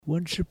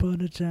Once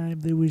upon a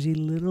time, there was a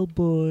little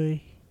boy,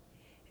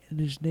 and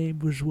his name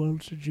was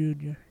Walter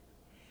Jr.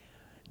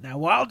 Now,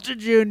 Walter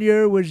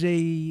Jr. was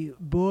a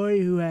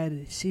boy who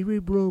had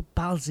cerebral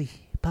palsy.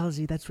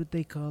 Palsy, that's what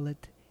they call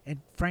it.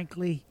 And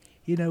frankly,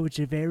 it's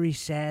a very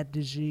sad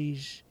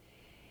disease.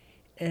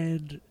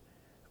 And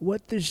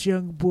what this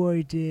young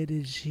boy did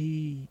is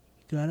he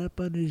got up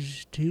on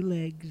his two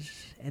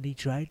legs and he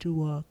tried to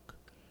walk,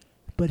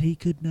 but he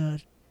could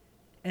not.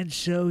 And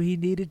so he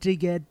needed to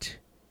get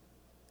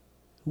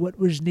what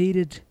was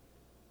needed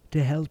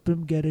to help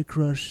him get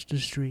across the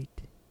street.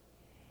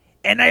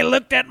 And I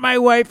looked at my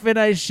wife and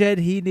I said,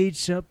 he needs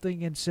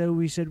something. And so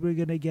we said, we're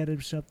going to get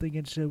him something.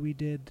 And so we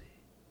did.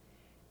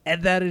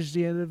 And that is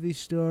the end of the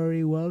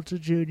story. Walter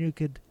Jr.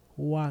 could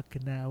walk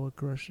now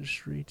across the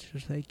street. So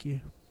thank you.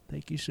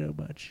 Thank you so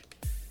much.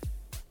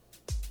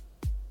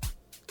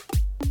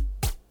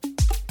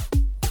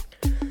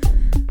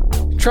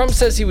 Trump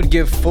says he would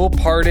give full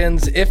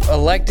pardons if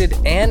elected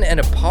and an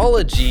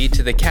apology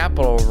to the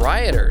Capitol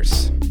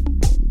rioters.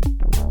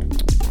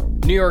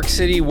 New York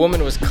City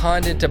woman was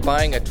conned into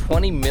buying a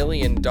 $20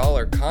 million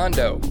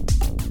condo.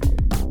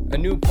 A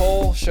new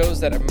poll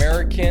shows that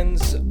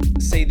Americans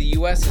say the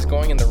U.S. is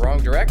going in the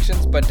wrong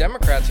directions, but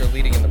Democrats are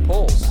leading in the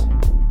polls.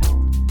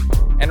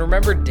 And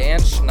remember Dan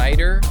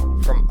Schneider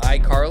from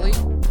iCarly?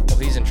 Well,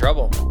 he's in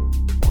trouble.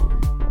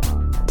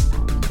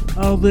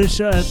 Oh, this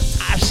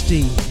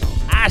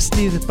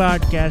Asti the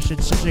podcast.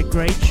 It's such a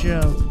great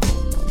show.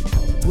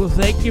 Well,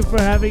 thank you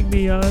for having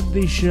me on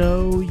the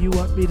show. You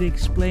want me to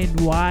explain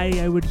why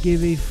I would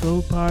give a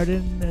full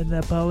pardon and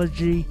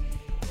apology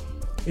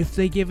if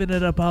they give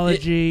an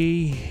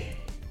apology,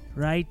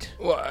 right?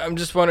 Well, I'm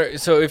just wondering.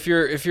 So if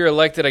you're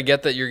elected, I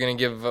get that you're going to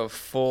give a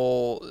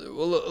full.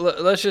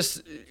 Well, let's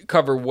just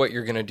cover what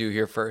you're going to do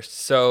here first.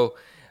 So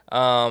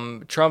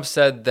Trump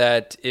said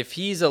that if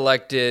he's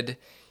elected,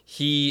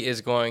 he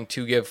is going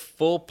to give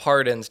full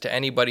pardons to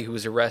anybody who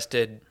was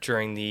arrested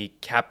during the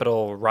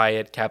Capitol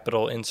riot,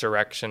 Capitol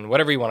insurrection,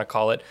 whatever you want to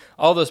call it.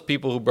 All those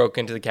people who broke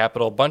into the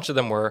Capitol, a bunch of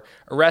them were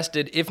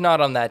arrested. If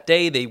not on that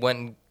day, they went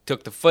and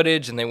took the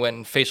footage and they went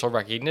in facial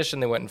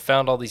recognition. They went and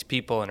found all these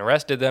people and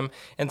arrested them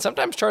and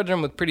sometimes charged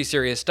them with pretty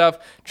serious stuff.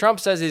 Trump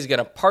says he's going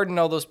to pardon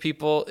all those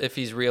people if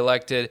he's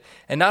reelected.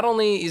 And not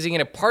only is he going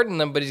to pardon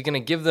them, but he's going to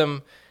give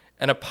them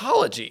an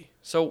apology.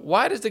 So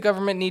why does the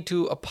government need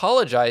to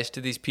apologize to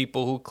these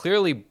people who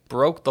clearly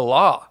broke the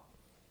law?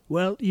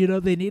 Well,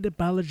 they need to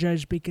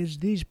apologize because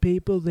these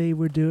people, they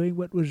were doing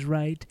what was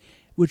right,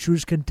 which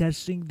was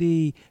contesting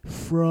the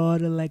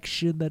fraud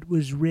election that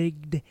was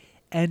rigged.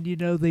 And,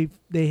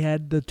 they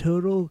had the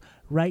total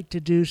right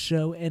to do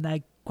so.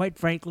 And quite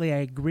frankly, I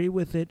agree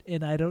with it.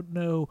 And I don't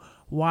know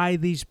why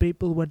these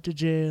people went to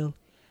jail.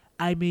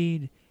 I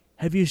mean,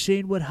 have you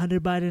seen what Hunter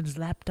Biden's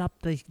laptop?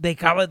 They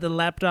call it the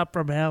laptop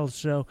from hell.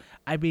 So,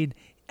 I mean,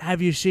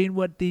 have you seen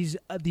what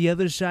the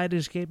other side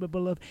is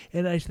capable of?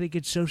 And I think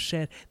it's so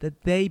sad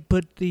that they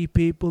put the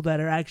people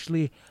that are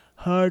actually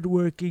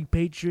hardworking,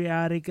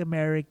 patriotic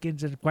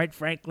Americans, and quite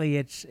frankly,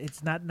 it's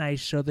not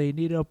nice. So they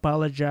need to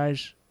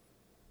apologize.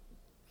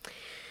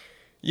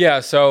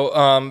 Yeah,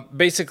 so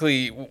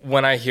basically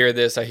when I hear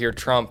this, I hear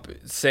Trump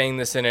saying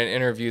this in an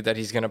interview that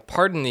he's going to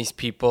pardon these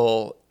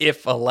people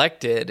if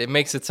elected. It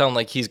makes it sound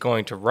like he's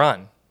going to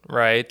run,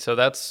 right? So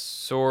that's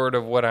sort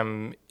of what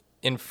I'm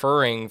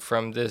inferring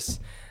from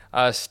this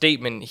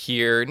statement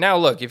here. Now,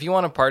 look, if you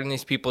want to pardon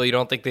these people, you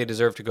don't think they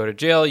deserve to go to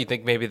jail. You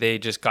think maybe they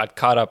just got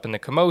caught up in the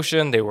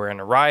commotion. They were in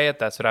a riot.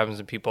 That's what happens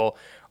when people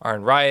are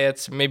in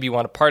riots. Maybe you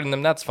want to pardon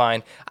them. That's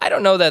fine. I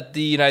don't know that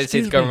the United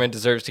States government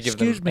deserves to give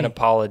them an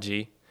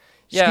apology.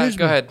 Yeah,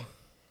 go ahead.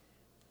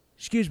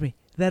 Excuse me.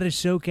 That is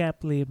so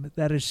cap, Liam.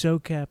 That is so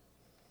cap.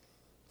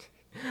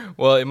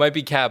 Well, it might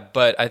be cap,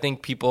 but I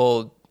think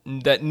people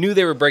that knew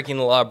they were breaking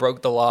the law,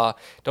 broke the law,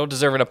 don't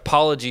deserve an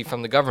apology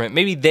from the government.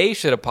 Maybe they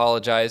should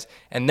apologize,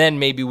 and then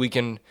maybe we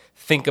can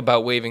think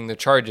about waiving the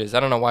charges. I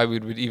don't know why we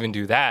would even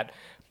do that,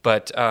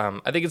 but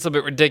I think it's a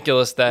bit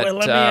ridiculous that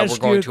we're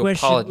going to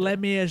apologize. Let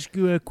me ask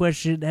you a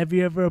question. Have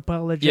you ever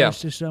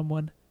apologized to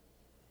someone?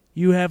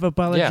 You have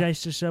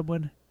apologized to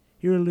someone?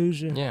 You're a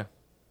loser. Yeah.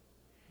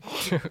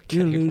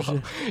 You're a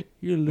loser.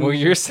 You're a loser. Well,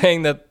 you're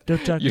saying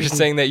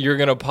that you're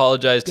going to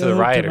apologize to the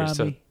rioters.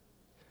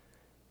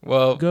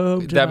 Well,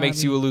 that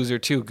makes you a loser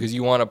too, because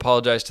you want to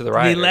apologize to the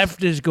rioters. The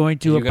left is going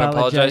to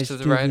apologize to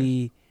the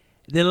rioters.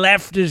 The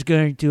left is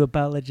going to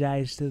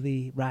apologize to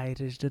the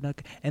rioters,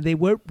 and they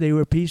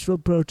were peaceful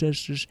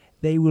protesters.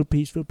 They were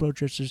peaceful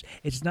protesters.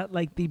 It's not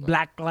like the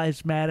Black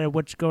Lives Matter.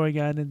 What's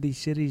going on in these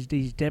cities,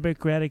 these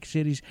democratic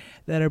cities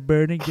that are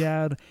burning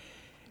down?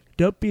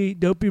 Don't be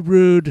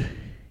rude.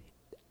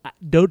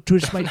 Don't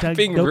twist my tongue.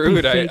 Being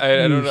rude. I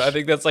don't know. I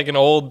think that's like an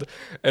old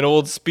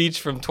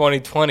speech from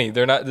 2020.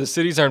 The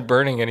cities aren't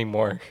burning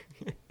anymore.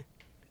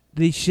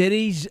 The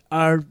cities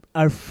are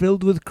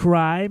filled with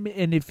crime,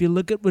 and if you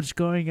look at what's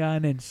going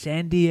on in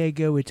San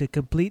Diego, it's a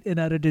complete and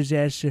utter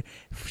disaster.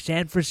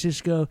 San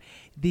Francisco,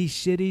 these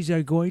cities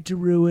are going to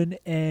ruin,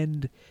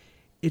 and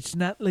it's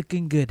not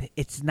looking good.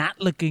 It's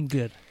not looking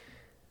good.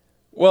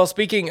 Well,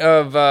 speaking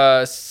of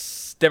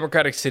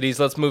democratic cities.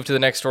 Let's move to the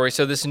next story.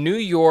 So this New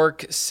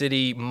York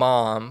City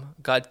mom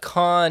got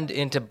conned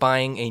into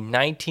buying a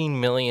 $19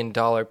 million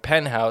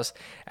penthouse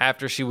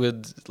after she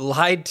was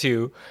lied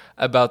to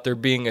about there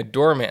being a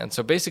doorman.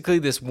 So basically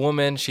this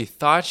woman, she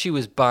thought she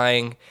was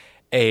buying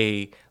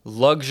a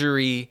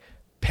luxury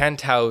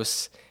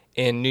penthouse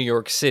in New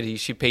York City.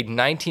 She paid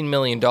 $19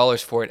 million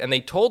for it, and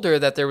they told her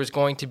that there was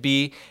going to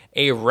be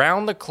a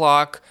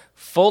round-the-clock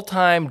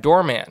full-time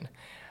doorman.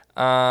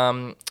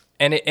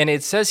 And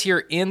it says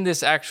here in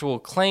this actual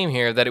claim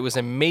here that it was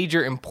a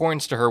major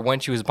importance to her when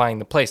she was buying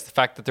the place, the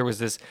fact that there was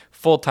this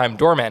full-time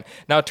doorman.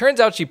 Now, it turns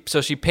out she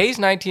pays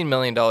 $19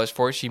 million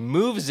for it. She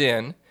moves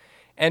in,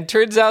 and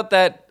turns out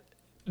that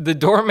the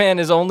doorman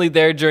is only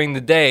there during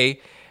the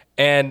day,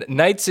 and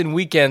nights and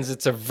weekends,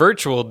 it's a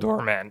virtual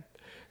doorman.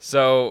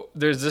 So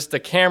there's just a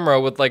camera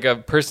with like a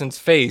person's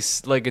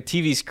face, like a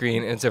TV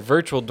screen, and it's a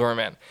virtual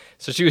doorman.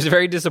 So she was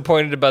very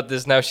disappointed about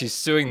this. Now she's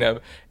suing them.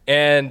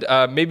 And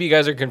maybe you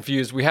guys are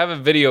confused. We have a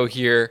video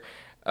here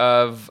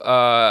of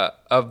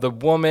the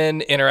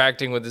woman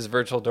interacting with this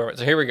virtual doorman.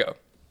 So here we go.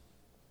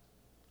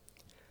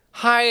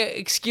 Hi,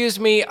 excuse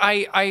me.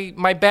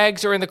 My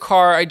bags are in the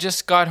car. I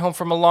just got home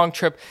from a long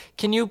trip.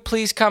 Can you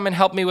please come and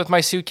help me with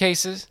my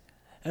suitcases?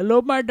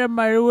 Hello, madam.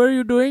 What are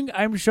you doing?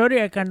 I'm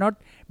sorry I cannot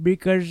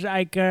because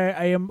I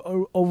am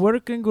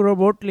working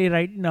remotely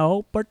right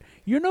now. But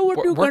you know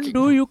what you can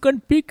do? You can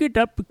pick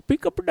up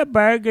the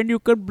bag and you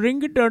can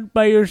bring it on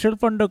by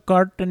yourself on the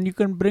cart and you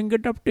can bring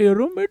it up to your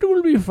room. It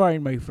will be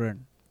fine, my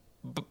friend.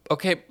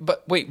 Okay,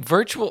 but wait,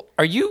 virtual?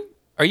 Are you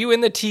in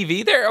the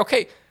TV there?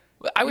 Okay,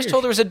 I was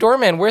told there was a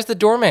doorman. Where's the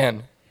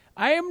doorman?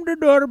 I am the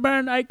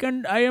doorman. I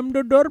am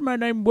the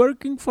doorman. I'm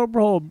working from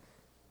home.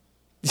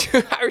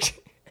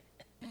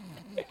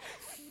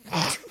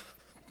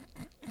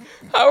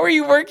 How are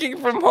you working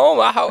from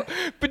home?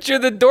 But you're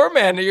the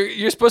doorman.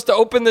 You're supposed to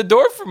open the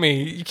door for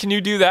me. Can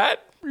you do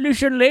that?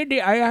 Listen,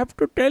 lady, I have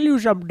to tell you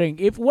something.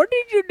 What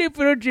is the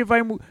difference if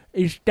I'm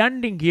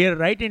standing here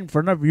right in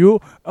front of you,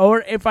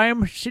 or if I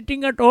am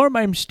sitting at home?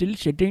 I'm still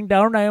sitting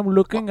down. I am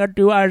looking at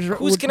you as.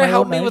 Who's going to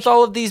help me with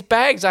all of these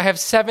bags? I have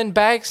 7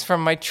 bags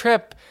from my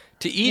trip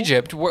to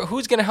Egypt.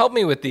 Who's going to help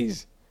me with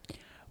these?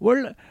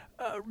 Well,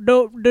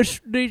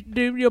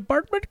 the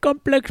apartment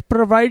complex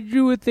provides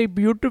you with a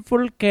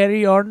beautiful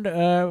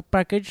carry-on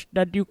package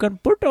that you can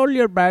put all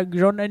your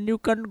bags on, and you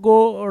can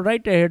go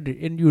right ahead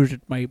and use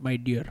it, my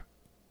dear.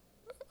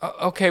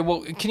 Okay,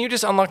 well, can you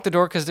just unlock the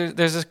door? Because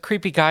there's this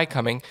creepy guy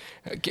coming.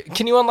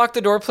 Can you unlock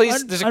the door,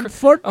 please?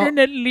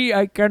 Unfortunately,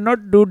 I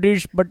cannot do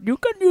this, but you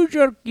can use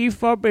your key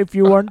fob if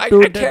you want to. I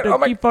can't. The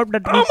key fob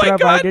that we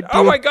provided to you.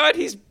 Oh my God,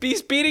 he's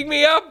beating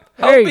me up.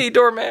 Help me,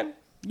 doorman.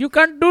 You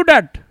can't do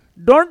that.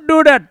 Don't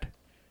do that.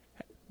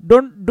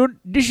 Don't.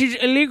 This is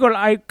illegal.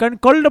 I can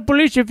call the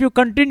police if you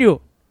continue.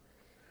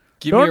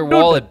 Give me your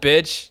wallet,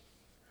 bitch.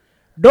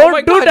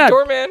 Don't do that.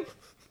 Doorman.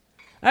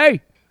 Hey.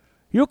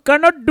 You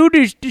cannot do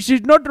this. This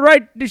is not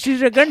right. This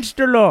is against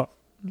the law.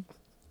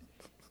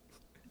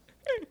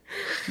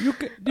 This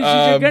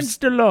is against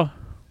the law.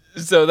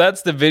 So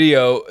that's the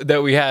video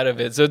that we had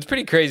of it. So it's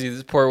pretty crazy.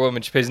 This poor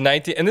woman, she pays and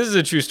this is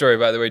a true story,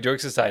 by the way,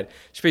 jokes aside.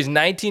 She pays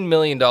 $19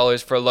 million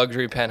for a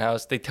luxury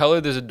penthouse. They tell her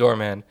there's a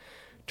doorman.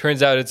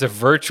 Turns out it's a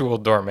virtual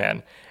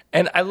doorman.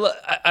 And I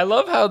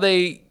love how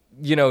they,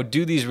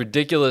 do these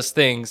ridiculous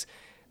things.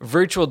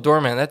 Virtual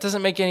doorman, that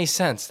doesn't make any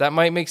sense. That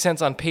might make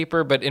sense on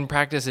paper, but in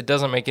practice, it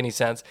doesn't make any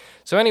sense.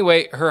 So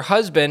anyway, her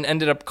husband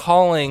ended up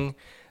calling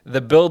the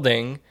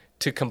building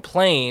to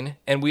complain,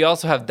 and we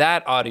also have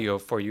that audio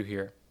for you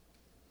here.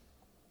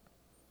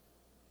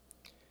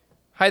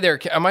 Hi there.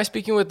 Am I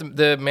speaking with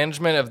the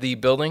management of the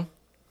building?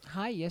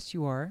 Hi, yes,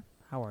 you are.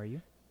 How are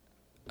you?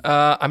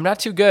 I'm not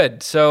too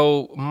good.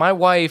 So my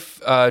wife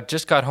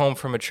just got home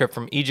from a trip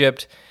from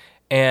Egypt.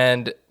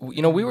 And,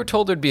 we were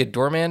told there'd be a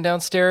doorman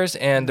downstairs,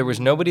 and there was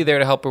nobody there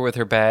to help her with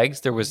her bags.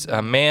 There was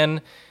a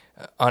man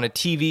on a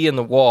TV in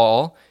the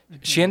wall.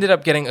 She ended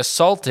up getting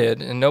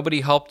assaulted, and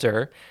nobody helped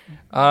her.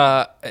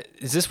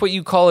 Is this what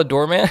you call a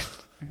doorman?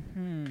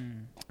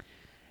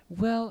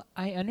 Well,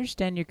 I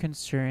understand your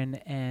concern,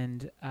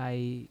 and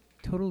I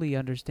totally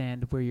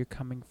understand where you're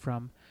coming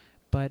from.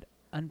 But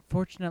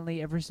unfortunately,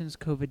 ever since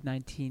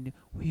COVID-19,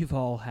 we've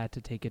all had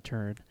to take a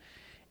turn.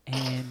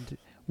 And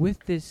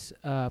with this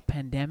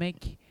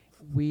pandemic,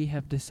 we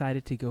have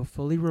decided to go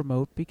fully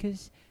remote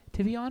because,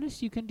 to be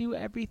honest, you can do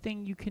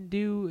everything you can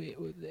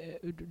do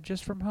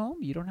just from home.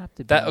 You don't have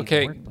to be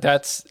okay.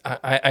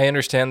 I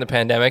understand the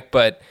pandemic,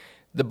 but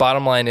the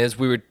bottom line is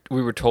we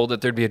were told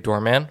that there'd be a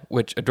doorman,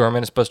 which a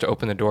doorman is supposed to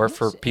open the door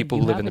for people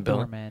who live in the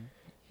building. Doorman.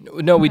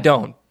 No, we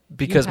don't,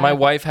 because my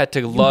wife had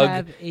to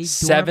lug a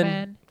 7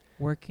 doorman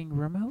working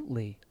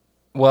remotely.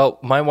 Well,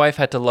 my wife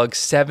had to lug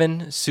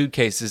 7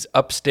 suitcases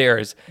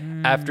upstairs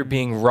after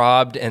being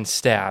robbed and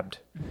stabbed.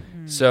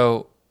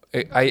 So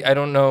I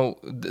don't know.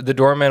 The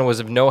doorman was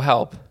of no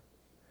help.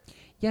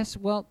 Yes,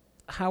 well,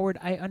 Howard,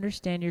 I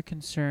understand your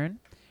concern,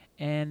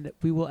 and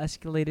we will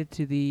escalate it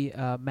to the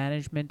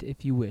management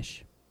if you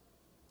wish.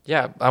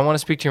 Yeah, I want to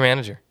speak to your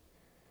manager.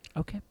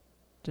 Okay,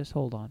 just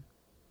hold on.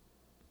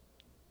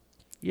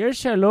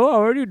 Yes, hello.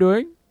 How are you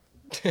doing?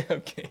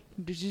 Okay.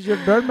 This is your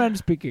Doorman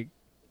speaking.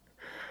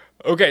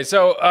 Okay,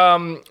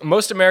 so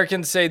most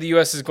Americans say the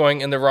U.S. is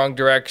going in the wrong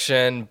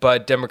direction,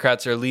 but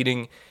Democrats are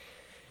leading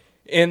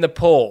in the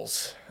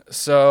polls.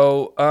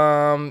 So,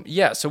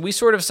 so we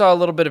sort of saw a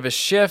little bit of a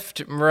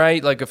shift,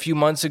 right? Like a few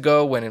months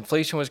ago when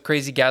inflation was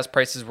crazy, gas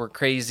prices were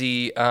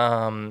crazy.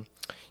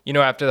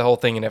 After the whole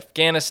thing in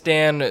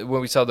Afghanistan,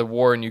 when we saw the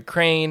war in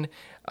Ukraine,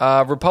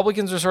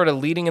 Republicans were sort of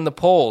leading in the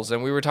polls,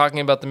 and we were talking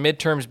about the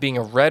midterms being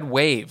a red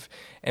wave.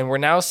 And we're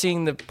now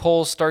seeing the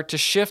polls start to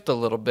shift a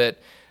little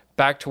bit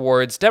back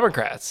towards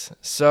Democrats.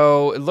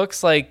 So it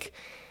looks like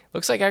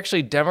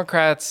actually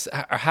Democrats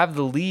have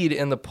the lead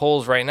in the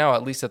polls right now,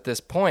 at least at this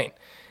point.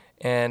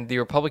 And the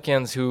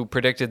Republicans who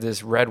predicted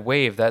this red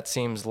wave, that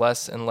seems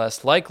less and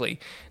less likely.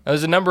 Now,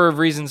 there's a number of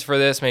reasons for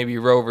this. Maybe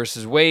Roe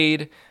versus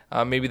Wade.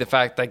 Maybe the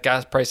fact that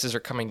gas prices are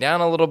coming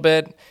down a little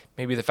bit.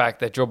 Maybe the fact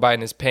that Joe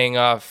Biden is paying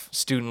off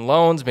student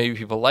loans. Maybe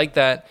people like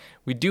that.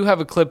 We do have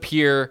a clip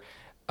here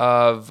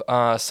of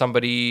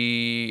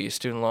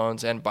student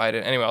loans and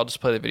Biden. Anyway, I'll just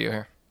play the video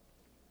here.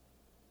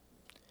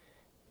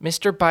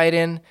 Mr.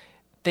 Biden,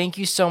 thank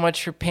you so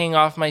much for paying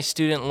off my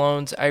student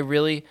loans. I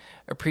really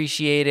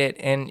appreciate it,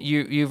 and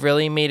you've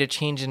really made a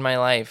change in my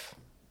life.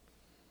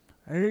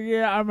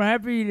 Yeah, I'm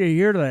happy to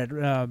hear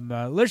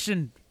that.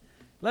 Listen,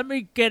 let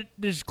me get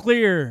this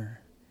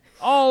clear.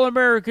 All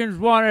Americans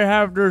want to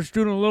have their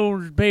student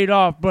loans paid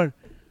off, but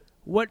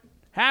what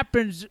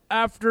happens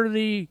after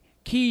the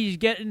keys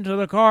get into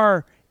the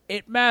car,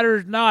 it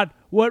matters not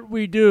what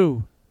we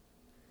do.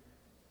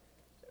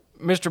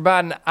 Mr.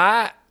 Biden,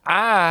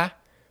 I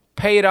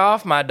paid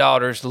off my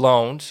daughter's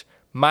loans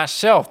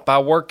myself by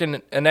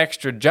working an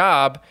extra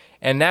job,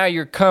 and now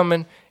you're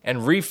coming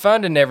and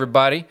refunding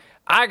everybody.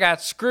 I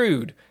got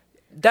screwed.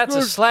 That's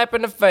a slap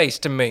in the face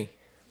to me.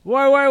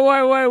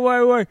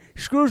 Why?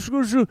 Screw.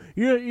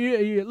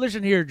 You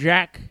listen here,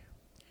 Jack.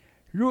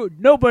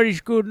 Nobody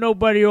screwed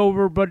nobody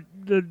over but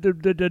the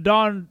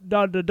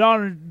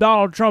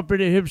Donald Trump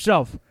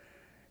himself.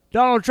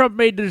 Donald Trump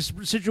made this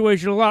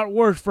situation a lot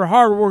worse for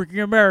hardworking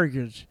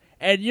Americans.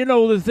 And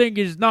the thing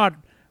is not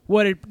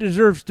what it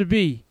deserves to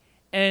be.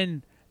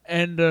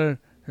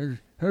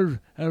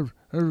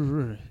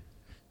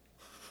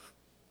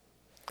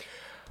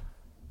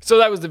 So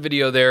that was the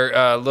video there.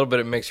 A little bit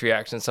of mixed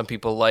reactions. Some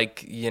people like,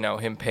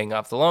 him paying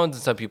off the loans,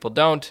 and some people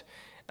don't.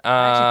 I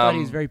actually thought he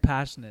was very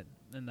passionate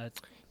in that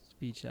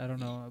speech. I don't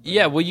know.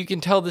 Yeah, well, you can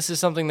tell this is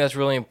something that's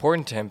really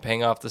important to him,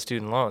 paying off the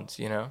student loans,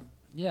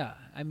 Yeah,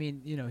 I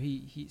mean,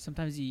 he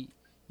sometimes he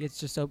gets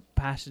just so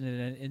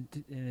passionate in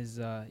his,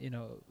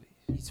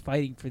 he's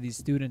fighting for these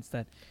students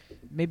that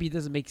maybe it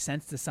doesn't make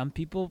sense to some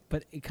people,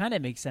 but it kind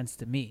of makes sense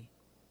to me.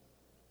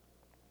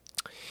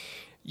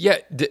 Yeah,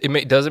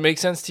 does it make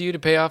sense to you to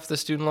pay off the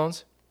student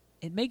loans?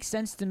 It makes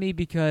sense to me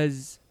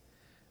because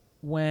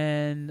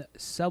when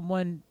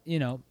someone,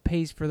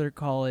 pays for their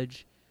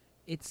college,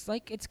 it's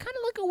kind of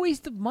like a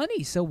waste of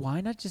money. So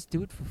why not just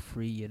do it for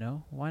free,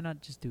 Why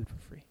not just do it for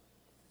free?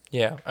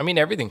 Yeah, I mean,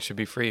 everything should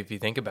be free if you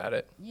think about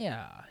it.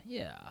 Yeah.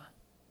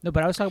 No,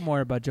 but I was talking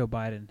more about Joe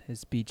Biden. His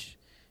speech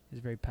is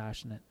very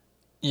passionate.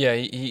 Yeah,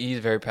 he's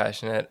very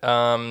passionate.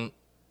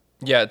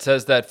 It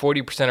says that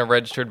 40% of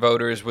registered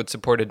voters would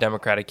support a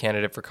Democratic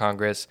candidate for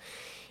Congress.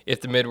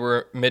 If the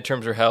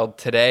midterms were held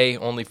today,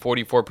 only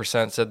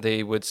 44% said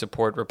they would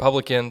support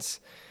Republicans.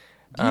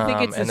 Do you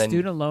think it's the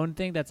student loan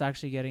thing that's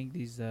actually getting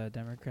these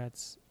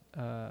Democrats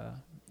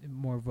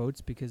more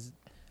votes? Because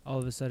all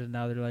of a sudden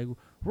now they're like,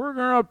 we're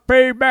going to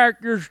pay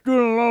back your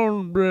student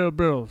loan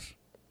bills.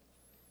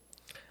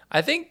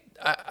 I think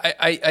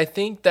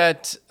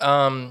that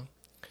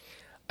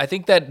I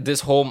think that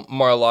this whole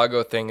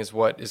Mar-a-Lago thing is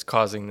what is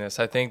causing this.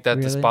 I think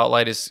that the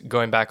spotlight is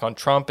going back on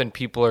Trump, and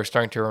people are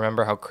starting to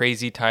remember how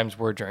crazy times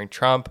were during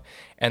Trump,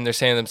 and they're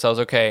saying to themselves,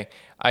 okay,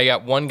 I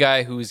got one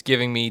guy who's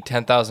giving me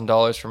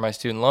 $10,000 for my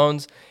student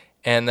loans,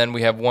 and then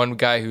we have one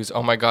guy who's,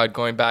 oh my God,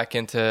 going back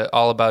into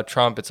all about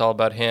Trump. It's all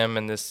about him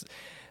and this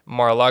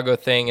Mar-a-Lago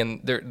thing,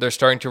 and they're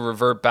starting to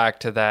revert back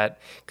to that.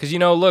 Because,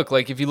 look,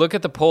 like if you look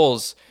at the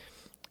polls,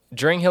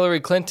 during Hillary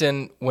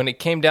Clinton, when it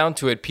came down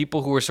to it,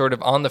 people who were sort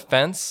of on the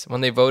fence when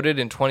they voted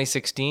in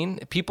 2016,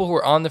 people who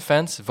were on the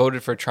fence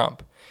voted for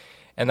Trump.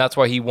 And that's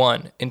why he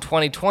won. In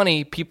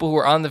 2020, people who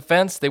were on the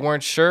fence, they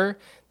weren't sure,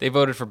 they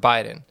voted for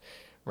Biden,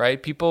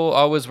 right? People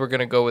always were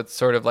going to go with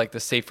sort of like the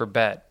safer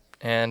bet.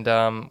 And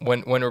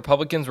when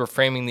Republicans were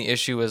framing the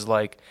issue as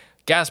like,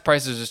 gas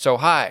prices are so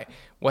high,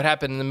 what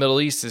happened in the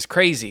Middle East is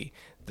crazy.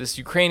 This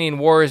Ukrainian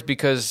war is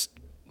because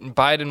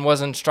Biden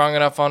wasn't strong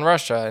enough on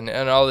Russia and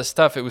all this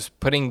stuff. It was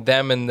putting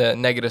them in the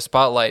negative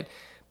spotlight.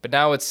 But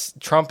now it's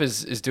Trump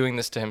is doing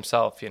this to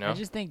himself, I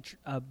just think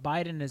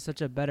Biden is such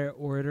a better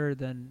orator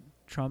than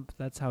Trump.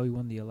 That's how he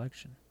won the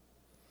election.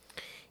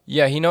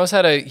 Yeah, he knows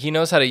how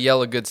to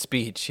yell a good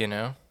speech,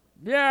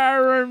 Yeah,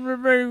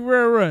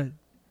 right.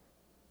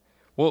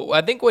 Well,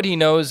 I think what he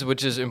knows,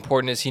 which is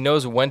important, is he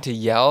knows when to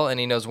yell and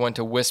he knows when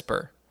to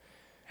whisper.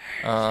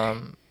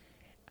 I'll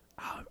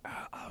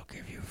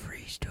give you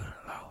free student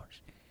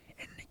loans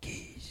and the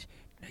keys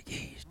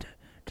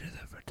to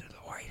the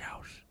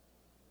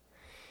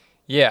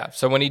Yeah.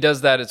 So when he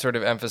does that, it sort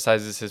of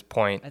emphasizes his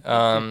point. I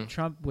think if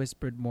Trump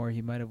whispered more,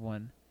 he might have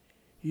won.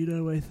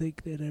 I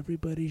think that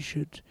everybody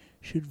should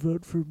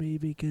vote for me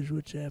because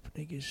what's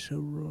happening is so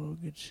wrong.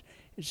 It's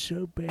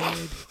so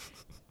bad.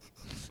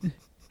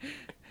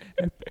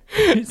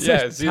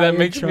 Yeah, see, that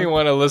makes me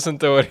want to listen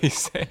to what he's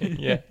saying.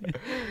 Yeah.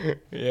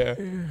 Yeah.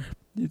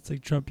 It's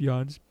like Trump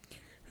yawns.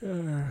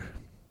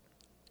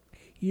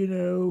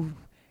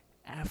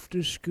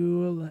 After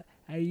school,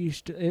 I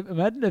used to.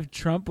 Imagine if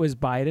Trump was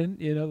Biden,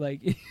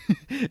 like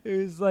it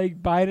was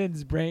like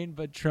Biden's brain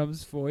but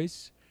Trump's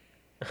voice.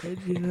 And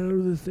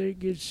the thing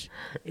is,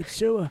 it's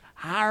so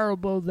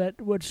horrible that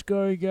what's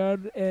going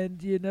on.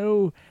 And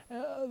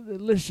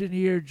listen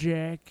here,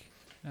 Jack.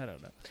 I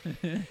don't know.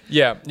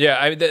 Yeah.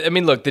 I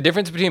mean, look, the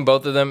difference between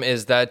both of them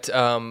is that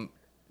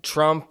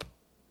Trump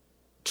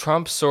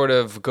sort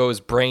of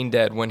goes brain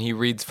dead when he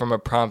reads from a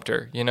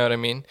prompter. You know what I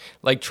mean?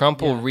 Like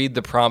Trump will read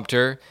the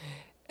prompter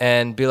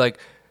and be like,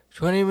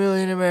 20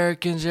 million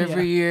Americans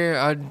every year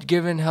are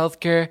given health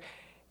care.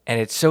 And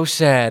it's so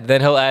sad.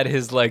 Then he'll add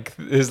his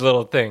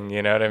little thing,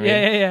 you know what I mean?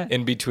 Yeah.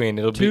 In between,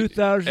 it'll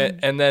 2,000,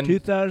 be and then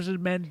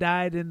 2,000 men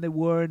died in the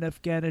war in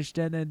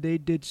Afghanistan, and they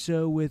did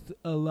so with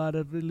a lot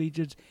of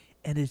allegiance.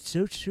 And it's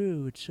so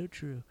true. It's so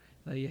true.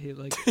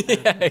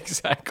 yeah,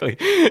 exactly.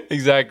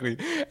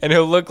 And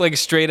he'll look like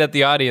straight at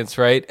the audience,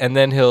 right? And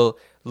then he'll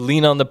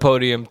lean on the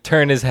podium,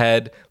 turn his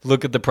head,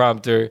 look at the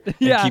prompter, and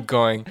keep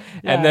going.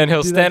 Yeah, and then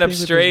he'll do that stand up thing with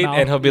his straight mouth,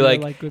 and he'll be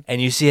with-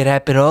 and you see it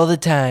happen all the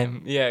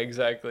time. Yeah,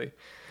 exactly.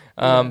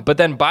 But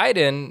then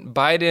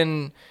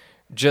Biden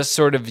just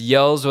sort of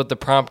yells what the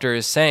prompter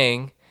is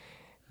saying,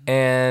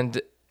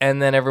 and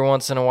then every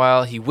once in a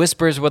while he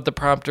whispers what the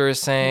prompter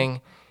is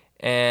saying,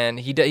 and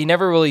he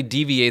never really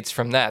deviates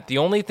from that. The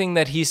only thing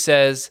that he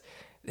says,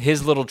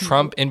 his little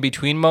Trump in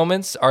between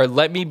moments, are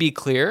 "Let me be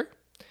clear,"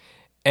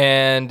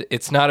 and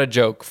 "It's not a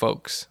joke,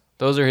 folks."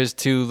 Those are his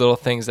two little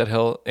things that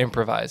he'll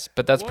improvise.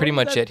 But that's pretty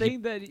much it. What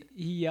was that thing that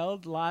he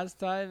yelled last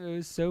time? It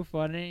was so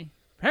funny.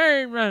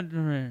 Hey,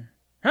 man.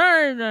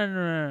 Hey,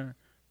 man.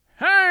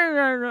 Hey,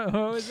 man.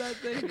 What was that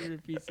thing? He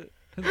repeats it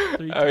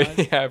 3 times.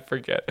 Yeah, I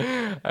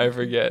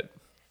forget.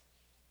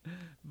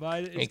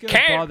 But it's going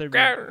to bother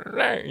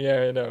me.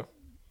 Yeah, I know.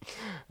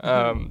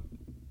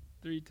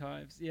 3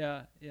 times.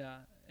 Yeah.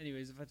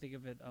 Anyways, if I think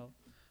of it,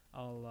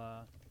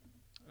 I'll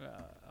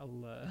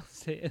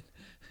say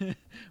it.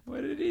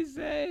 What did he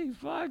say?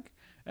 Fuck.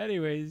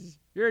 Anyways,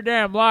 you're a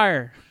damn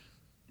liar.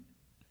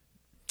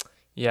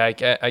 Yeah,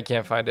 I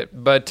can't find it.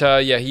 But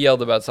he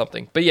yelled about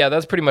something. But yeah,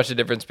 that's pretty much the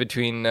difference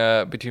between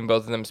both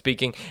of them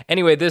speaking.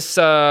 Anyway, this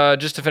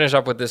just to finish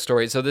up with this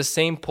story. So this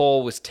same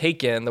poll was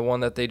taken, the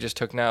one that they just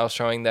took now,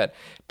 showing that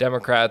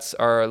Democrats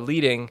are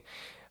leading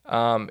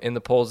in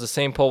the polls. The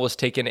same poll was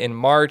taken in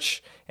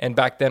March, and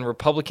back then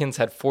Republicans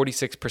had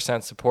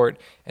 46% support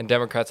and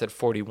Democrats had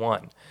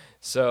 41%.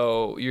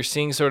 So you're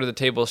seeing sort of the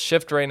tables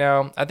shift right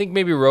now. I think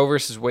maybe Roe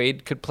versus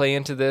Wade could play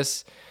into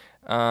this.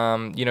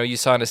 You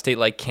saw in a state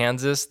like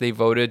Kansas, they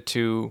voted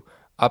to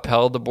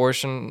uphold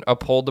abortion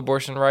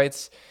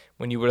rights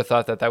when you would have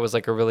thought that was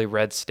like a really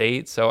red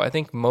state. So I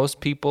think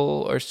most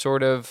people are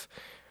sort of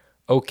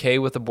okay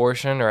with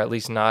abortion, or at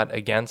least not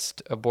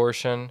against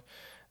abortion.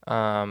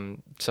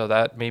 So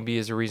that maybe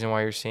is a reason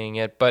why you're seeing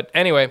it. But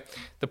anyway,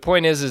 the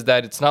point is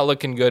that it's not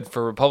looking good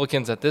for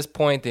Republicans at this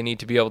point. They need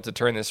to be able to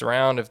turn this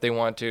around if they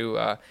want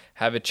to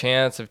have a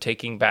chance of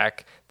taking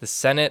back the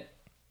Senate.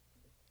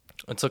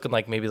 It's looking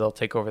like maybe they'll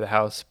take over the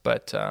House,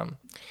 but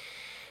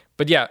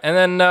yeah. And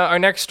then our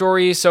next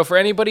story. So for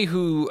anybody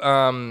who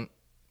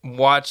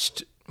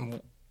watched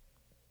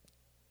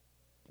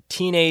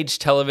teenage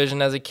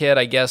television as a kid,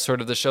 I guess sort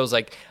of the shows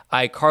like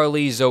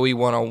iCarly, Zoe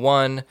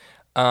 101,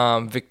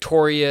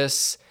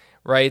 Victorious,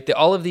 right?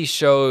 All of these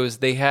shows,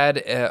 they had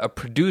a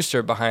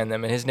producer behind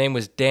them, and his name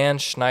was Dan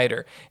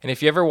Schneider. And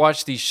if you ever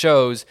watched these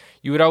shows,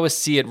 you would always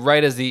see it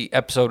right as the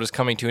episode was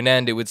coming to an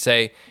end. It would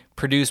say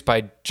produced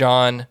by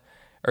Dan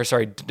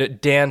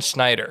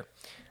Schneider.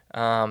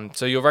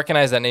 So you'll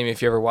recognize that name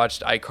if you ever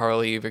watched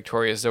iCarly,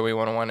 Victorious, Zoe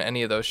 101,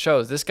 any of those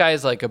shows. This guy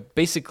is like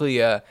basically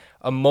a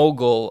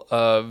mogul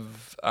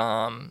of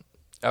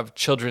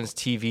children's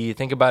TV.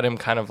 Think about him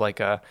kind of like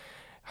a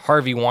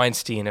Harvey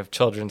Weinstein of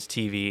children's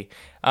TV.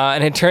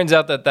 And it turns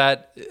out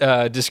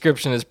that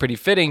description is pretty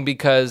fitting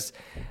because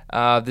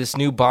this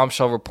new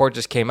bombshell report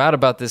just came out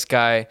about this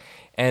guy,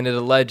 and it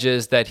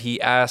alleges that he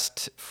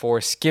asked for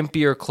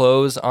skimpier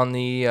clothes on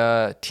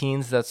the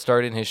teens that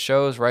starred in his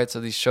shows, right?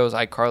 So these shows,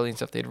 iCarly and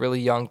stuff, they had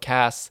really young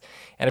casts,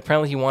 and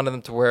apparently he wanted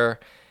them to wear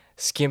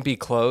skimpy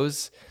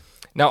clothes.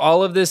 Now,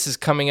 all of this is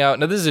coming out.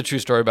 Now, this is a true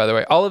story, by the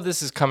way. All of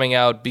this is coming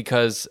out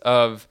because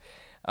of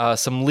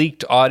some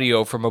leaked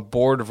audio from a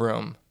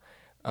boardroom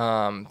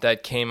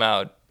that came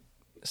out.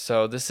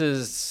 So this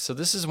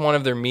is one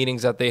of their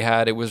meetings that they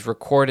had. It was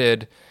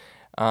recorded.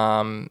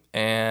 And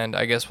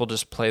I guess we'll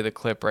just play the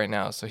clip right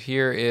now. So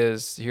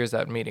here's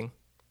that meeting.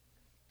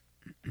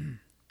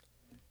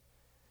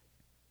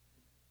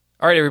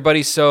 All right,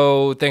 everybody.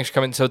 So thanks for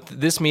coming. So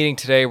this meeting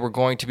today, we're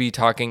going to be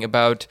talking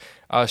about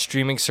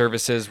streaming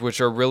services, which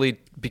are really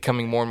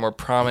becoming more and more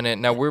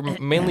prominent. Now, we're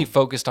mainly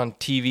focused on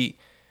TV.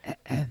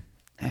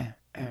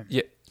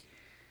 Yeah,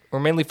 we're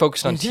mainly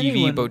focused on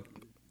TV, but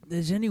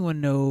does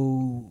anyone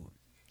know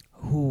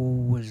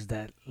who was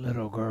that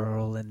little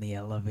girl in the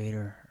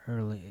elevator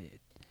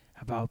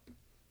about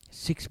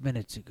 6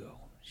 minutes ago?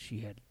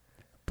 She had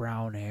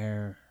brown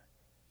hair.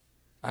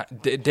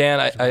 Dan,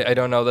 I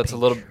don't know. That's a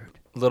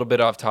little bit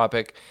off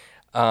topic.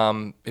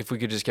 If we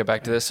could just get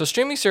back to this. So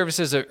streaming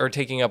services are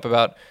taking up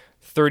about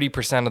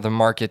 30% of the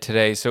market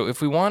today. So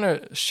if we want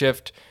to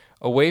shift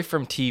away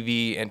from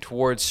TV and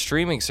towards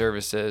streaming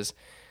services,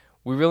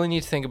 we really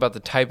need to think about the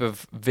type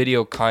of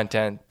video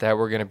content that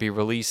we're going to be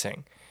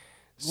releasing.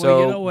 So well,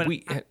 you know what?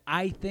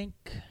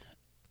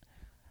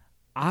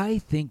 I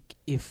think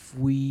if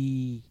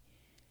we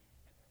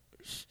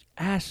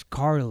ask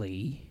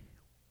Carly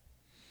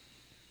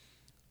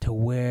to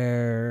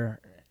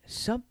wear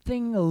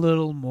something a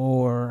little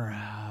more,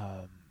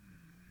 how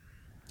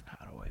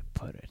do I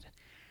put it,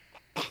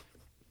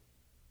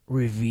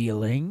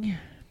 revealing,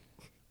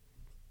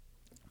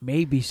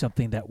 maybe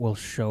something that will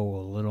show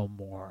a little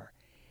more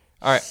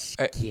all right,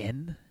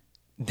 skin.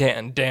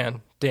 Dan.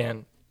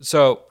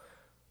 So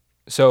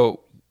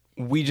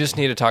we just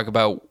need to talk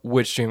about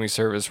which streaming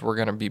service we're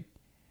going to be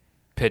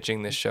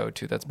pitching this show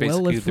to. That's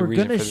basically the reason for this. Well, if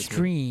we're going to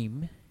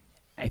stream,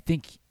 I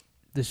think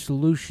the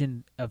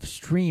solution of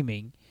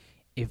streaming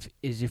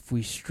is if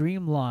we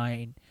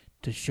streamline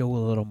to show a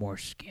little more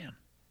skin.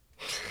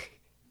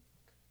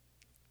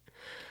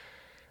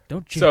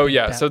 Don't you?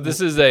 So this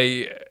is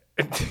a.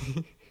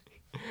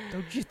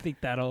 Don't you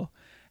think that'll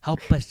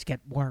help us get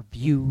more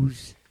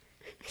views,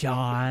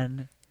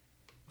 John?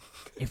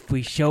 If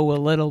we show a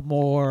little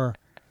more.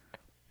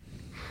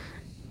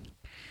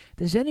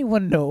 Does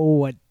anyone know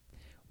what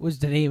was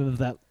the name of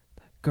that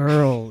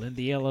girl in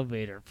the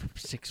elevator from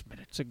 6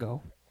 minutes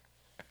ago?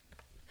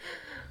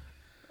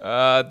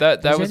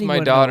 That was my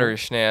daughter,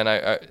 Shan.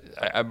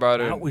 I brought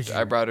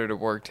her to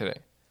work today.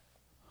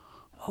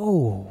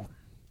 Oh,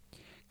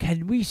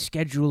 can we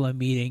schedule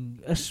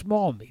a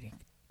small meeting?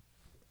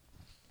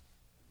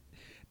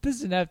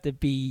 Doesn't have to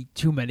be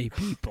too many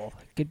people.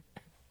 It could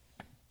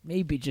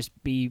maybe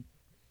just be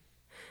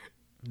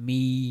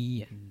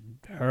me and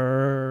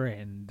her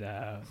and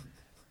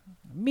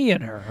me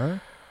and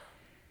her.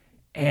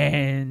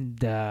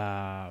 And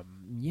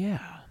yeah,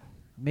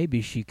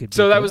 maybe she could.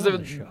 So that was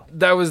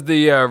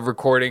the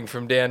recording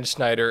from Dan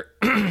Schneider.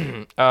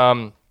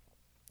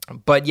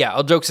 But yeah,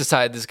 all jokes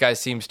aside, this guy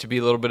seems to be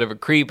a little bit of a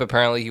creep.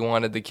 Apparently, he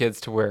wanted the kids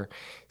to wear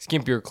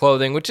skimpier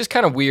clothing, which is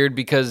kind of weird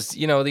because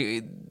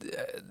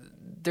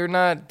they're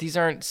not. These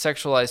aren't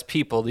sexualized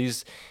people.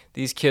 These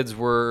kids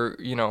were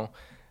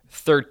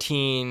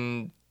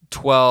 13,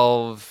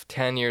 12,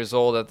 10 years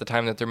old at the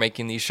time that they're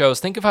making these shows.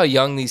 Think of how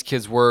young these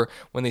kids were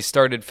when they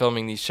started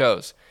filming these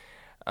shows.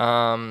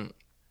 What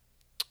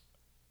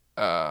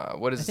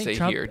does it say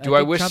here? Do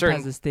I wish Trump certain...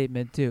 has a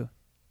statement, too.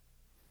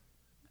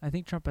 I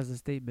think Trump has a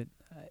statement.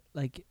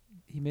 Like,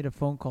 he made a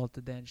phone call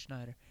to Dan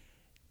Schneider.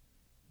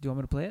 Do you want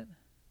me to play it?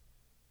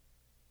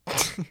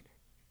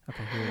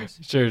 Okay, here it is.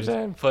 Sure,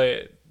 Dan, play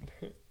it.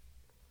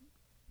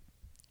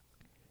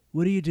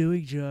 What are you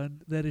doing,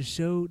 John? That is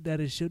so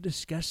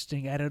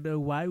disgusting. I don't know.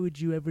 Why would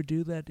you ever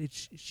do that?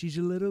 She's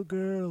a little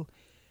girl.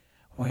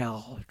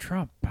 Well,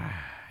 Trump,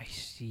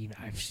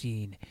 I've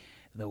seen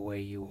the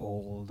way you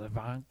hold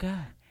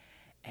Ivanka,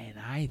 and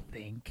I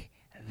think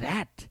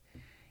that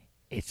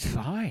it's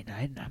fine.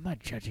 I'm not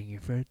judging you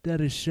for it.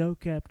 That is so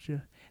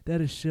capture. That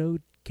is so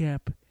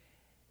cap.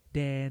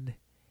 Dan,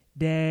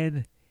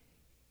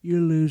 you're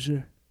a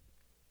loser.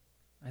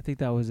 I think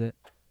that was it.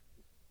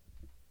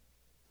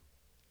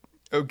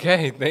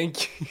 Okay,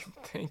 thank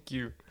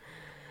you.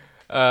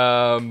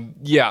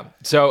 Yeah.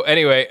 So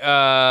anyway,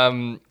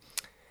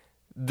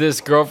 this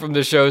girl from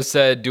the show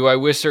said, "Do I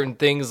wish certain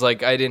things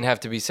like I didn't have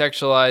to be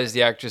sexualized?"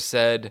 The actress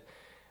said,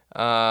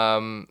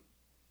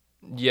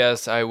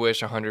 "Yes, I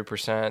wish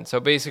 100%." So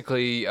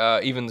basically,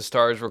 even the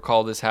stars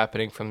recall this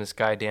happening from this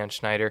guy Dan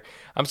Schneider.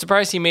 I'm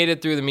surprised he made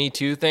it through the Me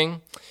Too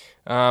thing,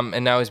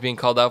 and now he's being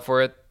called out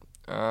for it.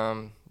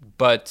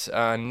 But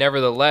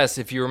nevertheless,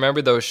 if you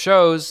remember those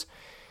shows,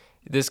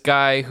 this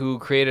guy who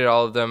created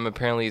all of them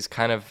apparently is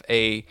kind of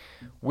a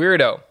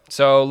weirdo.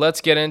 So let's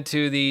get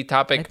into the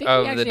topic of the day.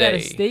 I think he actually had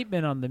a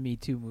statement on the Me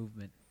Too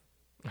movement.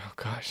 Oh,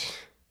 gosh.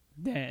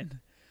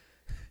 Dan.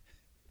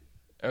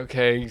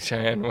 Okay,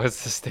 Cheyenne,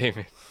 what's the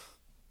statement?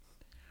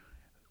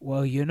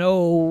 Well, you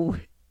know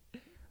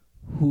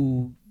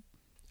who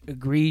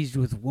agrees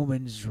with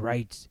women's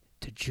rights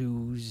to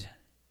choose?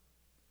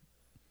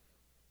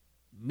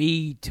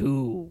 Me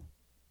too.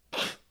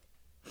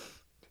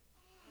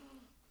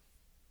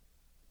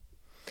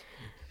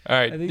 All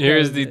right,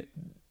 here's the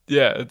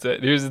that's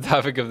it. Here's the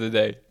topic of the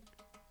day.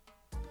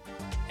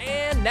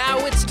 And now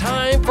it's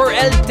time for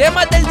El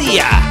Tema del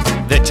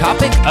Día, the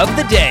topic of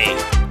the day.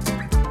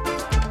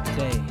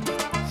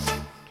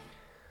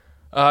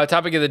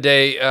 Topic of the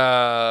day,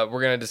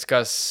 we're going to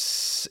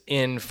discuss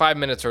in 5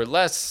 minutes or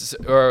less,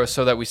 or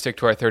so that we stick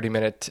to our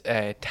 30-minute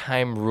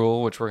time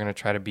rule, which we're going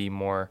to try to be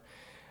more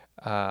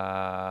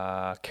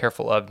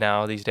careful of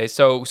now these days.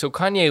 So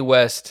Kanye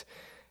West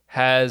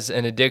has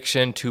an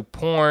addiction to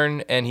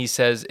porn, and he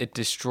says it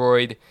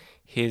destroyed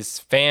his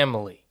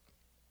family.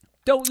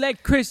 Don't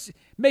let Chris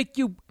make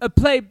you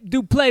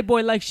do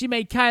Playboy like she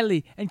made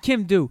Kylie and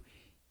Kim do.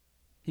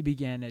 He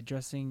began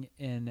addressing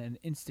in an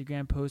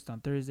Instagram post on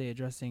Thursday,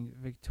 addressing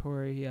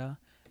Victoria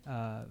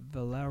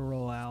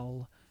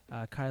Villarreal,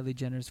 Kylie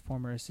Jenner's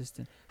former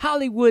assistant.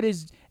 Hollywood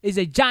is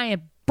a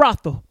giant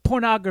brothel.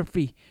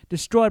 Pornography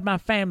destroyed my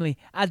family.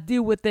 I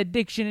deal with the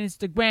addiction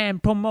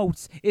Instagram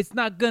promotes. It's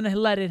not going to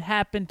let it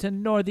happen to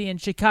Northie in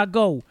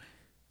Chicago.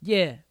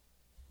 Yeah.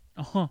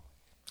 Uh-huh.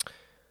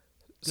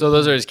 So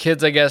those are his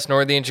kids, I guess,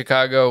 Northie in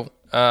Chicago.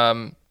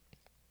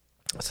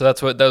 So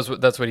that's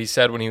what he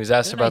said when he was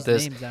asked about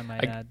nice this. Names, I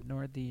might add.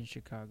 Northie in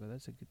Chicago.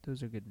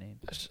 Those are good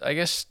names. I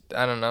guess,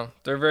 I don't know.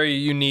 They're very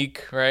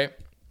unique, right?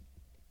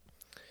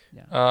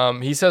 Yeah.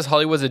 He says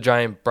Hollywood's a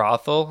giant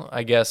brothel.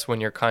 I guess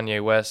when you're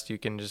Kanye West, you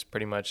can just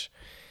pretty much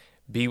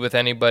be with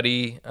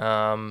anybody,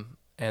 and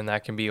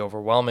that can be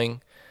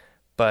overwhelming.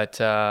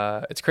 But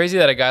it's crazy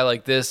that a guy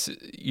like this,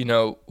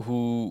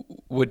 who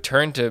would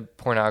turn to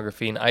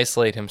pornography and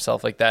isolate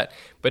himself like that.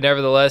 But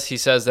nevertheless, he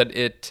says that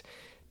it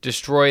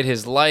destroyed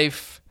his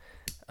life,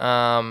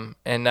 and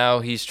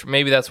now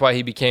maybe that's why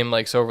he became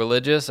like so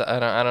religious.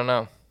 I don't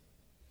know.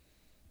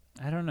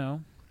 I don't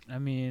know. I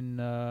mean,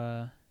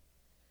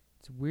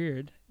 it's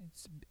weird.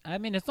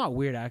 It's not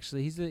weird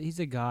actually. He's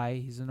a guy.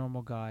 He's a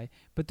normal guy.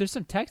 But there's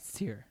some texts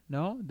here.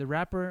 No, the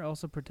rapper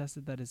also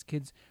protested that his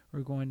kids were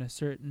going to a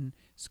certain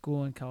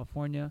school in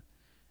California,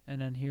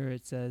 and then here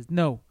it says,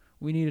 "No,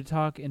 we need to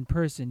talk in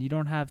person. You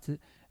don't have to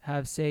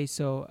have say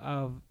so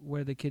of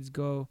where the kids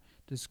go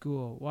to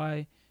school.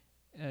 Why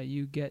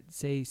you get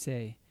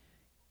say?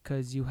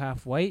 'Cause you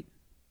half white."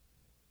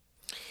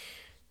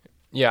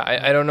 Yeah,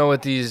 I don't know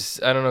what these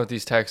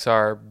texts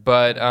are,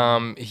 but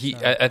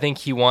I think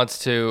he wants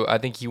to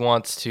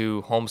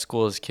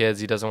homeschool his kids.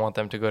 He doesn't want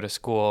them to go to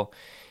school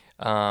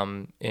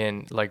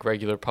in like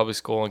regular public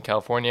school in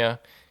California,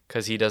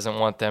 because he doesn't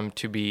want them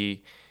to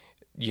be,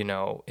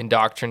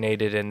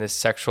 indoctrinated in this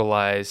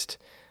sexualized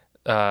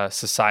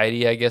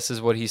society, I guess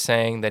is what he's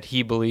saying, that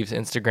he believes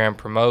Instagram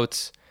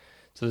promotes.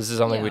 So this is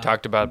something we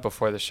talked about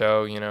before the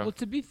show, Well,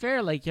 to be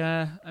fair,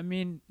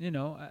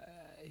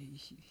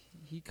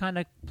 he kind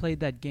of played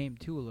that game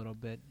too a little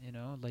bit,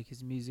 like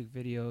his music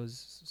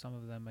videos. Some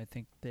of them, I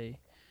think they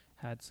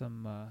had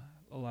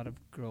a lot of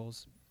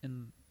girls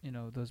in,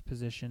 those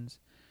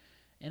positions.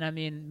 And I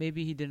mean,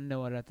 maybe he didn't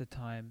know it at the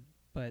time,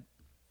 but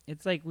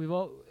it's like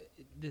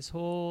this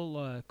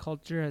whole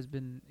culture has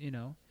been,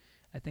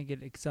 I think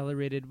it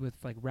accelerated with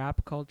like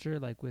rap culture,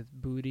 like with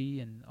Booty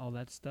and all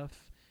that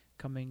stuff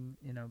coming,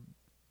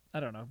 I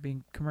don't know,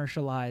 being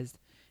commercialized.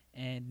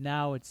 And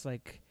now it's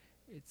like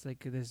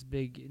this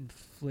big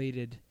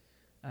inflated,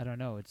 I don't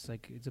know, it's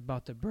like it's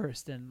about to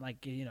burst. And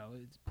like,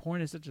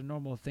 porn is such a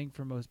normal thing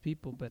for most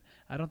people, but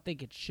I don't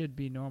think it should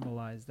be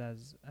normalized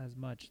as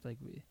much,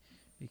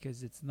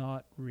 because it's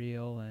not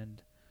real.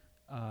 And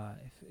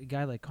if a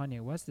guy like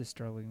Kanye West is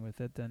struggling with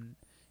it, then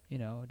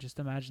just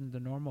imagine the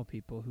normal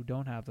people who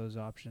don't have those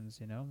options.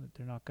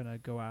 They're not gonna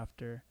go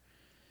after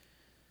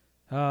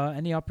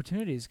any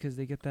opportunities, because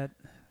they get that,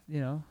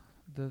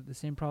 the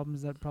same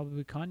problems that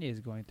probably Kanye is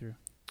going through.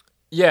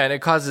 Yeah, and it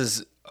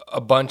causes a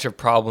bunch of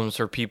problems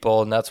for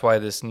people, and that's why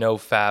this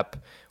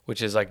NoFap,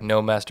 which is like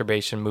no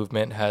masturbation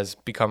movement, has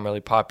become really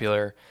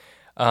popular.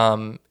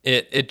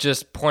 It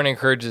just, porn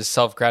encourages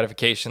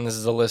self-gratification. This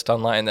is a list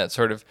online that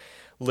sort of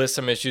lists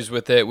some issues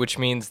with it, which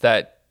means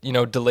that,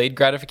 delayed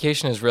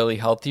gratification is really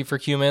healthy for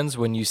humans.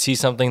 When you see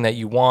something that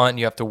you want,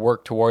 you have to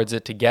work towards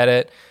it to get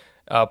it.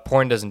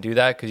 Porn doesn't do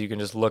that, because you can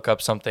just look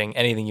up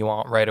anything you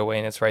want right away,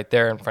 and it's right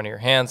there in front of your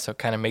hands, so it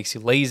kind of makes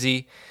you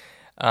lazy.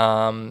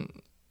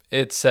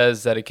 It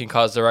says that it can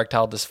cause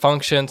erectile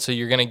dysfunction, so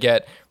you're going to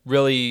get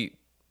really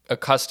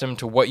accustomed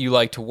to what you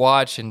like to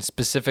watch, and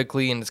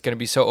specifically, and it's going to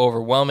be so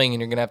overwhelming,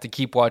 and you're going to have to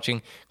keep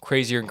watching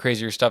crazier and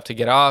crazier stuff to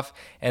get off,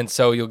 and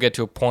so you'll get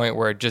to a point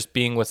where just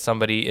being with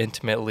somebody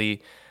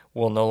intimately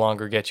will no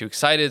longer get you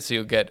excited, so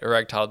you'll get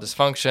erectile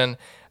dysfunction.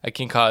 It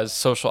can cause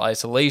social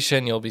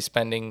isolation. You'll be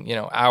spending,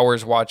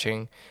 hours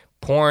watching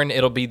porn.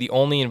 It'll be the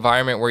only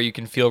environment where you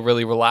can feel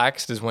really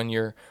relaxed is when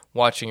you're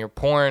watching your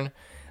porn.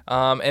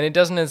 And it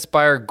doesn't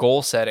inspire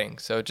goal setting.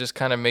 So it just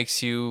kind of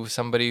makes you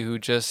somebody who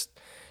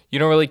you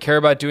don't really care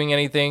about doing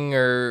anything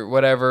or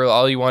whatever.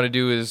 All you want to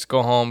do is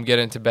go home, get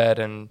into bed,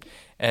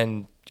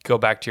 and go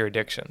back to your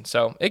addiction.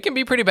 So it can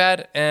be pretty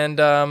bad. And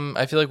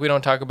I feel like we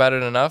don't talk about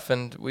it enough.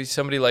 And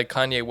somebody like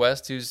Kanye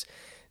West who's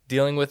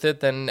dealing with it,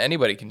 then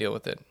anybody can deal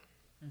with it.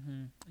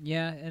 Mm-hmm.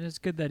 Yeah, and it's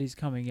good that he's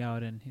coming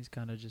out and he's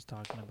kind of just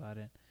talking about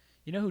it.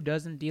 You know who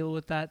doesn't deal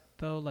with that,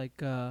 though?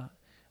 Like, I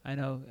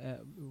know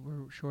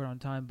we're short on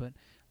time, but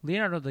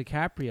Leonardo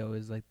DiCaprio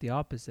is like the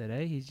opposite,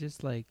 eh? He's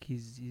just like,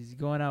 he's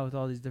going out with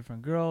all these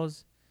different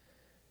girls,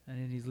 and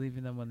then he's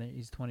leaving them when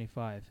he's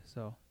 25.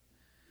 So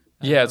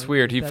yeah, it's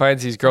weird. He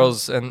finds these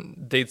girls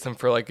and dates them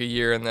for like a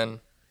year, and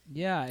then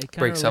it kind of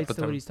breaks up relates with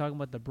to them. what he's talking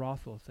about, the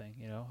brothel thing.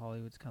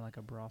 Hollywood's kind of like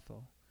a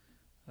brothel.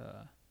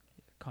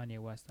 Kanye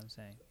West. I'm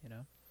saying,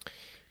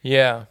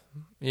 Yeah,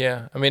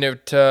 yeah. I mean,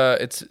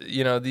 it's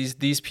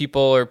these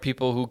people are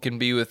people who can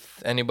be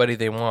with anybody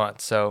they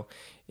want, so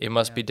it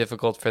must be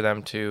difficult for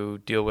them to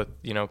deal with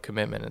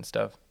commitment and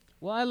stuff.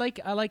 Well, I like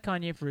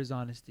Kanye for his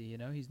honesty.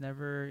 He's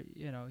never,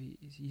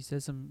 he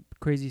says some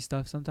crazy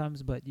stuff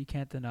sometimes, but you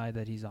can't deny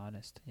that he's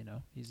honest.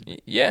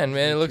 Yeah, and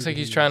man, it looks like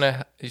he's trying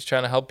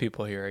to help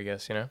people here, I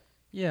guess.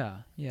 Yeah,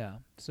 yeah.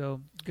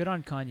 So good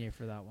on Kanye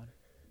for that one.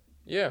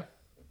 Yeah.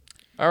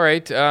 All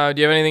right. Do you have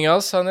anything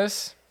else on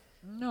this?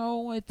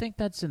 No, I think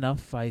that's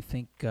enough. I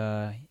think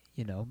the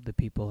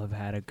people have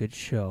had a good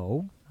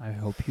show. I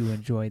hope you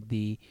enjoyed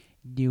the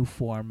new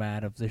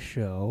format of the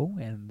show,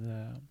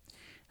 and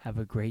have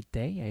a great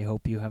day. I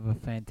hope you have a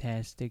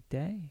fantastic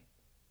day.